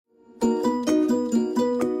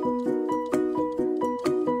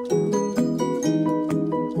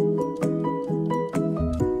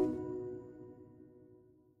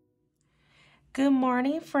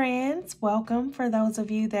morning, friends. Welcome for those of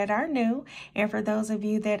you that are new, and for those of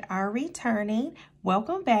you that are returning,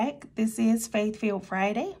 welcome back. This is Faith Filled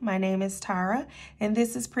Friday. My name is Tara, and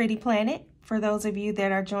this is PrettyPlanit. For those of you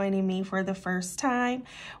that are joining me for the first time,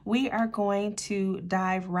 we are going to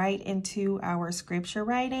dive right into our scripture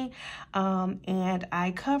writing. And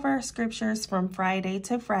I cover scriptures from Friday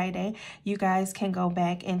to Friday. You guys can go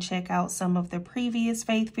back and check out some of the previous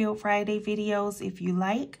Faith Filled Friday videos if you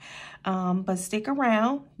like. But stick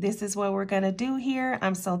around. This is what we're going to do here.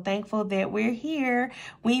 I'm so thankful that we're here.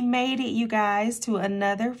 We made it, you guys, to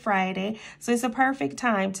another Friday. So it's a perfect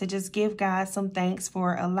time to just give God some thanks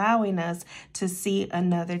for allowing us to see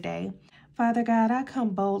another day. Father God, I come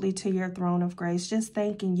boldly to your throne of grace, just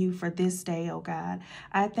thanking you for this day, oh God.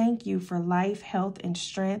 I thank you for life, health, and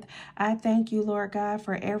strength. I thank you, Lord God,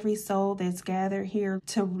 for every soul that's gathered here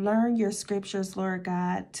to learn your scriptures, Lord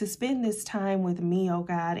God, to spend this time with me, oh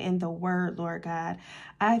God, in the word, Lord God.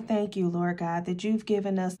 I thank you, Lord God, that you've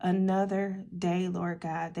given us another day, Lord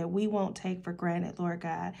God, that we won't take for granted, Lord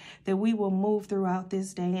God, that we will move throughout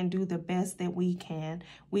this day and do the best that we can.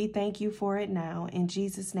 We thank you for it now. In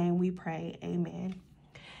Jesus' name we pray. Amen.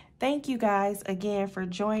 Thank you guys again for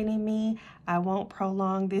joining me. I won't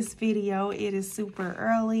prolong this video. It is super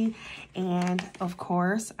early, and of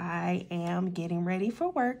course I am getting ready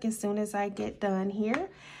for work as soon as I get done here,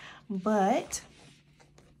 but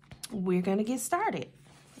we're going to get started.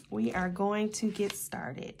 We are going to get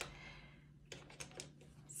started.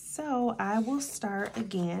 So I will start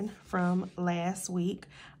again from last week,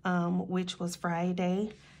 which was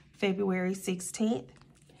Friday, February 16th.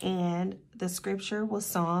 And the scripture was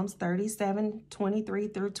Psalms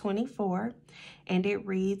 37:23 through 24. And it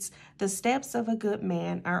reads, "The steps of a good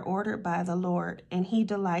man are ordered by the Lord, and he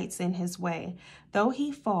delights in his way. Though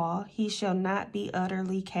he fall, he shall not be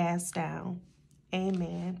utterly cast down."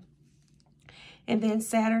 Amen. And then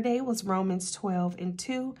Saturday was Romans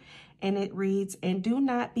 12:2. And it reads, "And do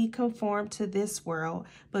not be conformed to this world,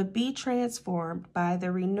 but be transformed by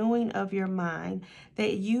the renewing of your mind,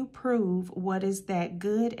 that you prove what is that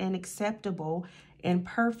good and acceptable and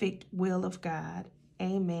perfect will of God."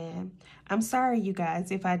 Amen. I'm sorry, you guys,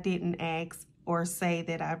 if I didn't ask or say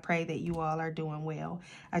that I pray that you all are doing well.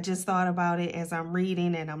 I just thought about it as I'm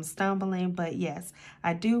reading and I'm stumbling, but yes,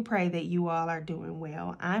 I do pray that you all are doing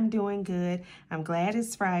well. I'm doing good. I'm glad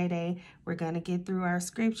it's Friday. We're going to get through our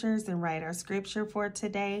scriptures and write our scripture for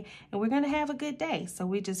today, and we're going to have a good day. So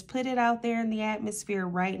we just put it out there in the atmosphere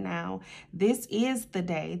right now. This is the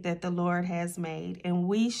day that the Lord has made, and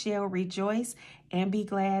we shall rejoice and be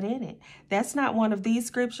glad in it. That's not one of these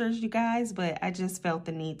scriptures, you guys, but I just felt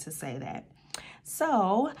the need to say that.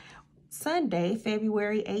 So Sunday,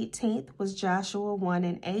 February 18th was Joshua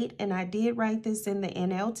 1:8, and I did write this in the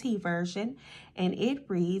NLT version, and it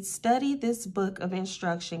reads, "Study this book of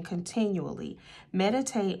instruction continually.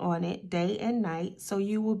 Meditate on it day and night, so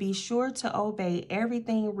you will be sure to obey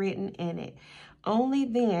everything written in it. Only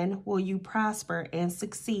then will you prosper and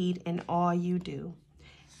succeed in all you do."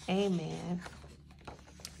 Amen.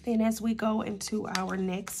 Then as we go into our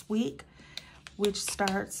next week, which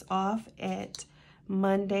starts off at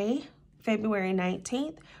Monday, February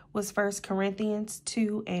 19th, was 1 Corinthians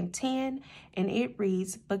 2:10, and it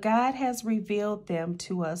reads, "But God has revealed them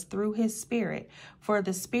to us through his Spirit, for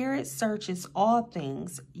the Spirit searches all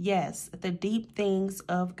things, yes, the deep things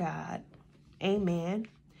of God." Amen.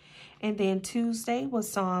 And then Tuesday was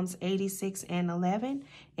Psalms 86:11,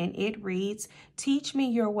 and it reads, "Teach me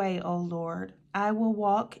your way, O Lord. I will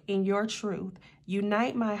walk in your truth.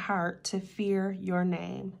 Unite my heart to fear your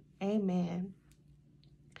name." Amen.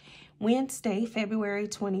 Wednesday, February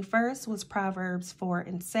 21st, was Proverbs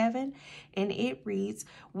 4:7, and it reads,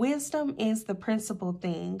 "Wisdom is the principal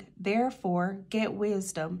thing. Therefore, get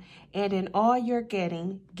wisdom, and in all you're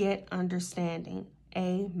getting, get understanding."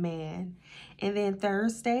 Amen. And then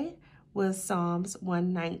Thursday was Psalms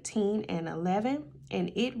 119:11,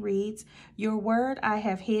 and it reads, "Your word I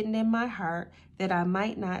have hidden in my heart, that I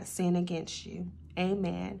might not sin against you."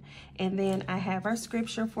 Amen. And then I have our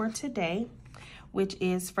scripture for today, which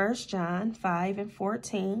is 1 John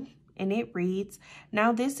 5:14, and it reads,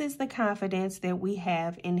 "Now this is the confidence that we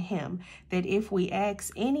have in him, that if we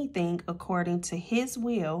ask anything according to his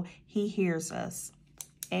will, he hears us."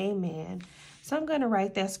 Amen. So I'm going to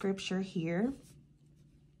write that scripture here.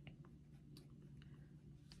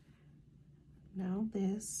 Now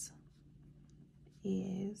this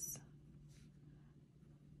is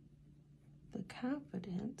the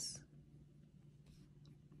confidence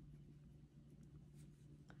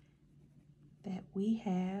that we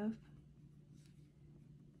have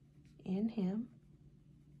in him,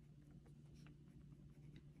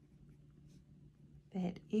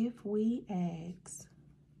 that if we ask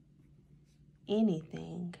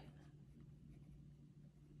anything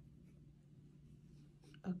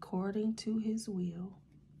according to his will,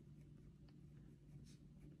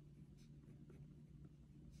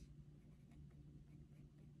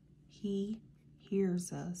 he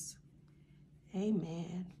hears us.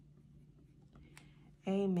 Amen.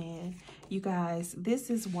 Amen. You guys, this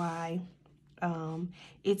is why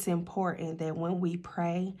it's important that when we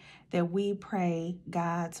pray, that we pray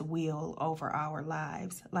God's will over our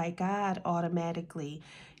lives. Like, God automatically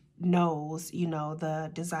knows, you know,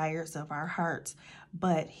 the desires of our hearts,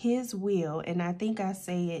 but his will, and I think I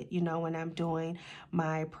say it, you know, when I'm doing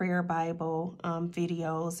my prayer Bible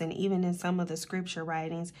videos, and even in some of the scripture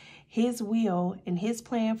writings, his will and his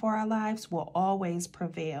plan for our lives will always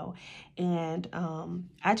prevail. And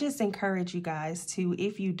I just encourage you guys to,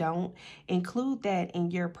 if you don't, include that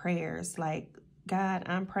in your prayers. Like, God,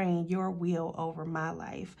 I'm praying your will over my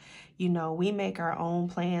life. You know, we make our own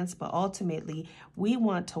plans, but ultimately we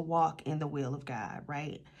want to walk in the will of God,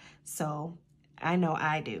 right? So I know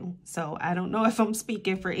I do. So I don't know if I'm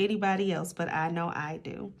speaking for anybody else, but I know I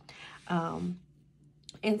do.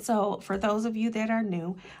 And so for those of you that are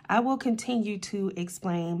new, I will continue to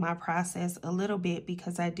explain my process a little bit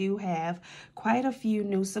because I do have quite a few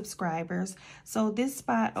new subscribers. So this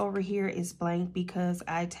spot over here is blank because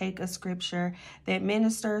I take a scripture that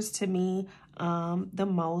ministers to me the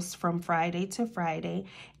most from Friday to Friday.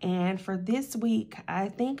 And for this week, I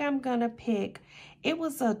think I'm going to pick, it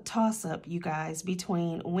was a toss-up, you guys,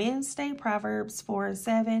 between Wednesday, Proverbs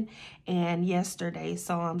 4:7, and yesterday,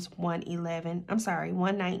 Psalms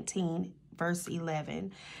 119, verse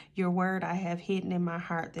 11. Your word I have hidden in my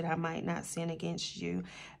heart that I might not sin against you.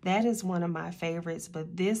 That is one of my favorites,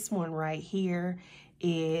 but this one right here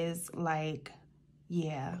is like,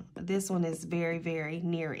 yeah, this one is very, very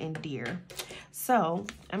near and dear. So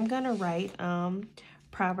I'm going to write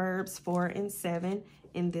Proverbs 4:7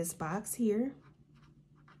 in this box here.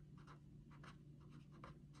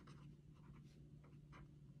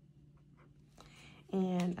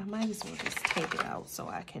 And I might as well just take it out so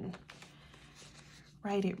I can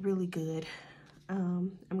write it really good.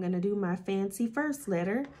 I'm going to do my fancy first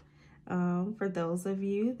letter. For those of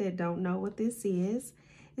you that don't know what this is,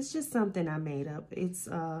 it's just something I made up. It's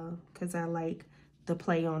because I like the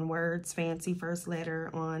play on words, fancy first letter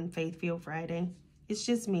on Faith-Filled Friday. It's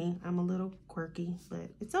just me. I'm a little quirky, but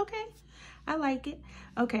it's okay. I like it.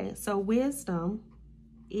 Okay, so wisdom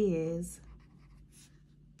is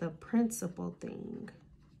the principal thing.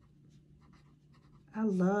 I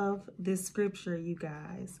love this scripture, you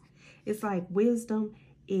guys. It's like wisdom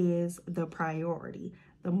is the priority,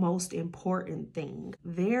 the most important thing.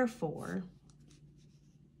 Therefore,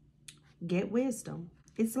 get wisdom.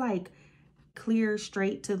 It's like clear,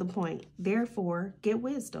 straight to the point. Therefore, get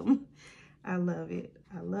wisdom. I love it.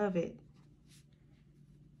 I love it.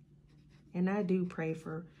 And I do pray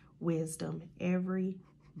for wisdom every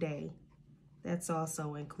day. That's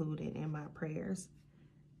also included in my prayers.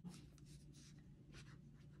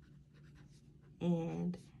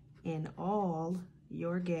 And in all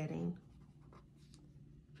you're getting,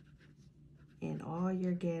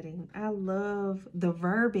 I love the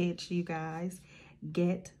verbiage, you guys.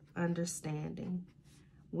 Get understanding.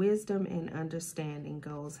 Wisdom and understanding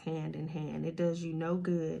goes hand in hand. It does you no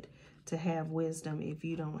good to have wisdom if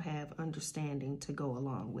you don't have understanding to go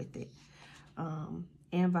along with it.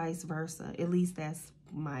 And vice versa. At least that's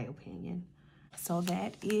my opinion. So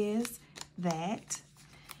that is that.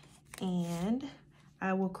 And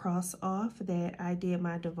I will cross off that I did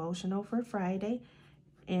my devotional for Friday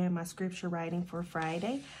and my scripture writing for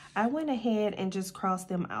Friday. I went ahead and just crossed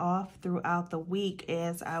them off throughout the week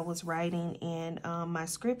as I was writing in my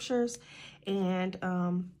scriptures. And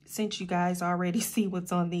since you guys already see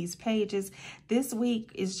what's on these pages, this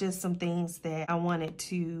week is just some things that I wanted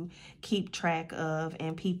to keep track of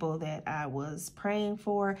and people that I was praying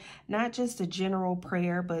for. Not just a general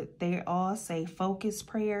prayer, but they all say focused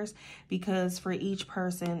prayers, because for each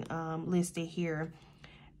person listed here,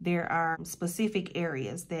 there are specific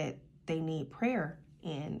areas that they need prayer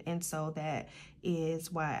in. And so that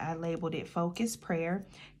is why I labeled it focused prayer.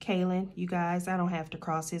 Kalen, you guys, I don't have to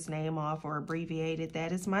cross his name off or abbreviate it.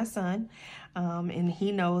 That is my son. And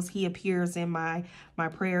he knows he appears in my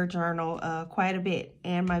prayer journal quite a bit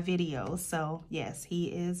and my videos. So yes, he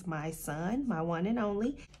is my son, my one and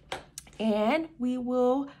only. And we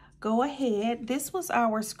will go ahead. This was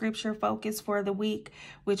our scripture focus for the week,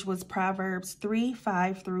 which was Proverbs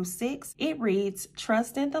 3:5-6. It reads,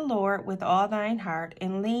 "Trust in the Lord with all thine heart,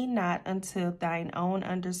 and lean not unto thine own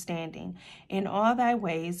understanding. In all thy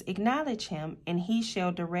ways acknowledge him, and he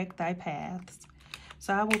shall direct thy paths."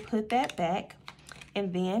 So I will put that back,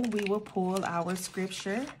 and then we will pull our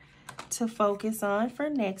scripture to focus on for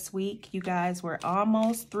next week. You guys, we're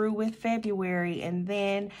almost through with February, and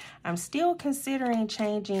then I'm still considering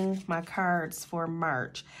changing my cards for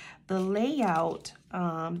March. The layout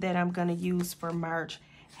that I'm going to use for March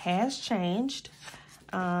has changed,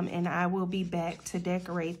 and I will be back to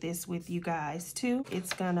decorate this with you guys too.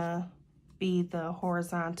 It's gonna be the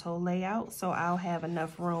horizontal layout, so I'll have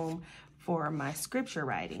enough room for my scripture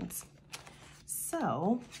writings.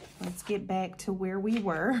 So let's get back to where we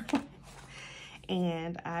were.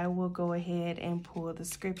 And I will go ahead and pull the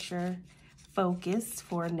scripture focus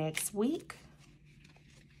for next week.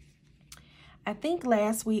 I think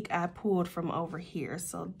last week I pulled from over here.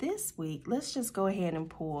 So this week, let's just go ahead and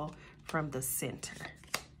pull from the center.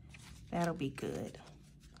 That'll be good,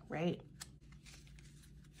 right?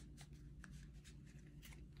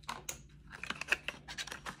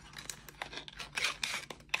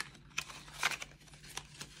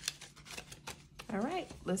 All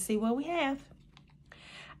right, let's see what we have.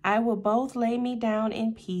 I will both lay me down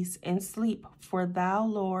in peace and sleep, for thou,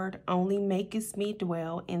 Lord, only makest me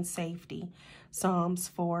dwell in safety. Psalms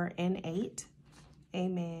 4 and 8.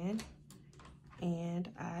 Amen.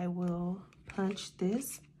 And I will punch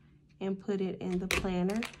this and put it in the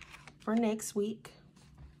planner for next week.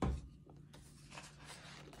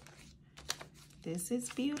 This is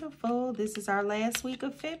beautiful. This is our last week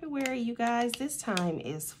of February, you guys. This time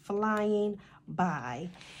is flying by.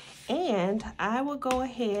 And I will go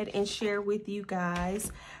ahead and share with you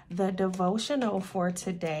guys the devotional for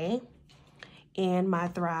today in my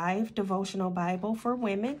Thrive Devotional Bible for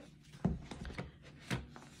Women.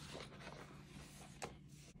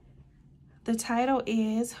 The title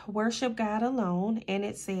is Worship God Alone, and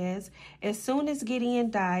it says, as soon as Gideon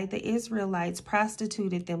died, the Israelites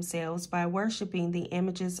prostituted themselves by worshiping the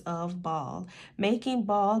images of Baal, making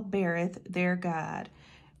Baal Berith their god,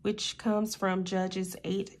 which comes from Judges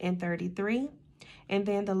 8 and 33. And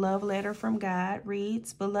then the love letter from God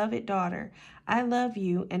reads, Beloved daughter, I love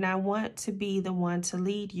you and I want to be the one to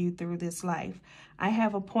lead you through this life. I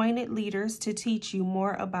have appointed leaders to teach you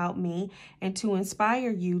more about me and to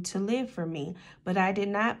inspire you to live for me, but I did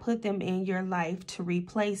not put them in your life to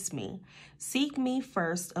replace me. Seek me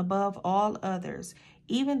first above all others,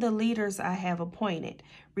 even the leaders I have appointed.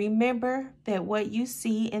 Remember that what you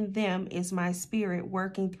see in them is my spirit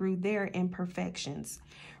working through their imperfections.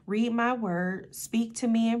 Read my word, speak to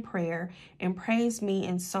me in prayer, and praise me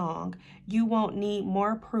in song. You won't need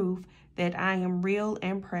more proof that I am real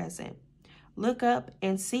and present. Look up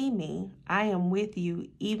and see me. I am with you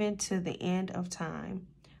even to the end of time.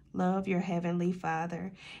 Love, your heavenly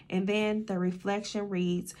Father. And then the reflection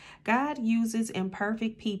reads, God uses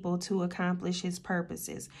imperfect people to accomplish his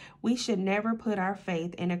purposes. We should never put our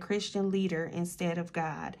faith in a Christian leader instead of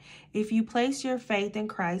God. If you place your faith in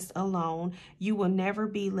Christ alone, you will never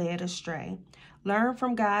be led astray. Learn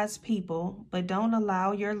from God's people, but don't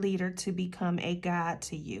allow your leader to become a god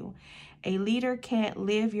to you. A leader can't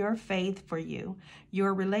live your faith for you.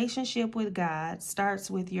 Your relationship with God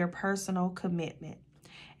starts with your personal commitment.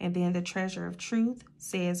 And then the treasure of truth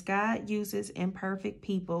says God uses imperfect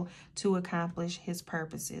people to accomplish his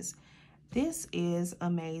purposes. This is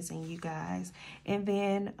amazing, you guys. And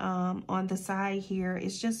then on the side here,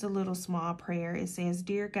 it's just a little small prayer. It says,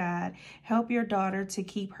 Dear God, help your daughter to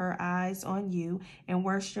keep her eyes on you and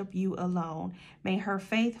worship you alone. May her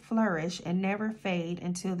faith flourish and never fade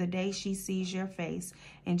until the day she sees your face.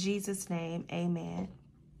 In Jesus' name, amen.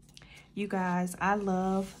 You guys, I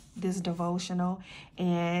love this devotional,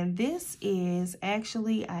 and this is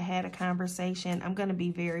actually, I had a conversation. I'm going to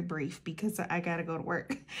be very brief because I got to go to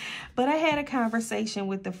work, but I had a conversation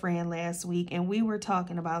with a friend last week, and we were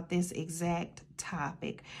talking about this exact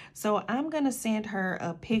topic. So I'm going to send her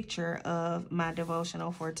a picture of my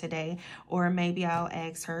devotional for today, or maybe I'll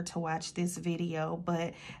ask her to watch this video,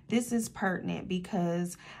 but this is pertinent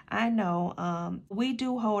because I know we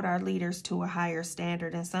do hold our leaders to a higher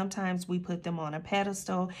standard, and sometimes we put them on a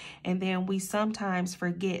pedestal, and then we sometimes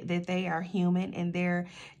forget that they are human and they're,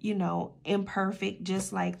 you know, imperfect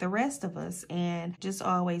just like the rest of us. And just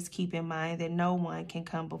always keep in mind that no one can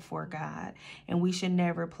come before God, and we should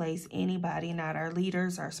never place anybody, not our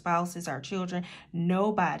leaders, our spouses, our children,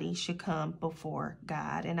 nobody should come before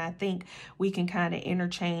God. And I think we can kind of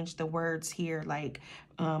interchange the words here, like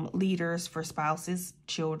leaders for spouses,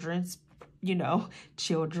 children's you know,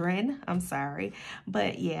 children. I'm sorry.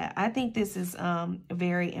 But yeah, I think this is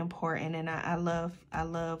very important, and I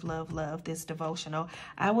love this devotional.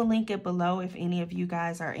 I will link it below if any of you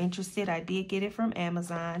guys are interested. I did get it from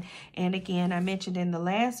Amazon. And again, I mentioned in the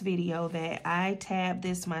last video that I tabbed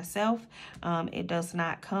this myself. It does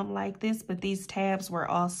not come like this, but these tabs were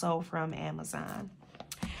also from Amazon.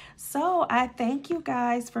 So I thank you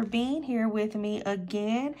guys for being here with me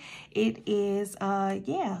again. It is,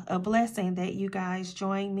 a blessing that you guys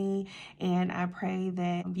join me, and I pray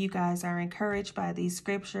that you guys are encouraged by these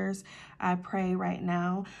scriptures. I pray right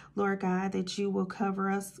now, Lord God, that you will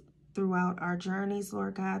cover us throughout our journeys,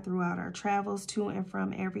 Lord God, throughout our travels to and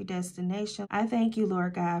from every destination. I thank you,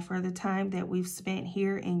 Lord God, for the time that we've spent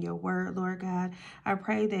here in your word, Lord God. I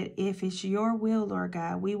pray that if it's your will, Lord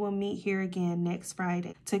God, we will meet here again next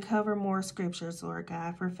Friday to cover more scriptures, Lord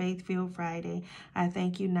God, for Faith-Filled Friday. I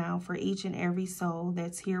thank you now for each and every soul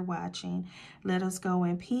that's here watching. Let us go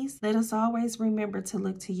in peace. Let us always remember to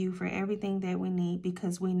look to you for everything that we need,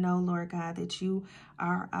 because we know, Lord God, that you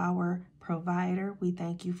are our provider. We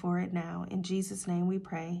thank you for it now. In Jesus' name we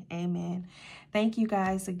pray. Amen. Thank you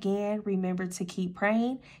guys again. Remember to keep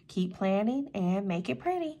praying, keep planning, and make it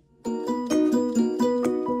pretty.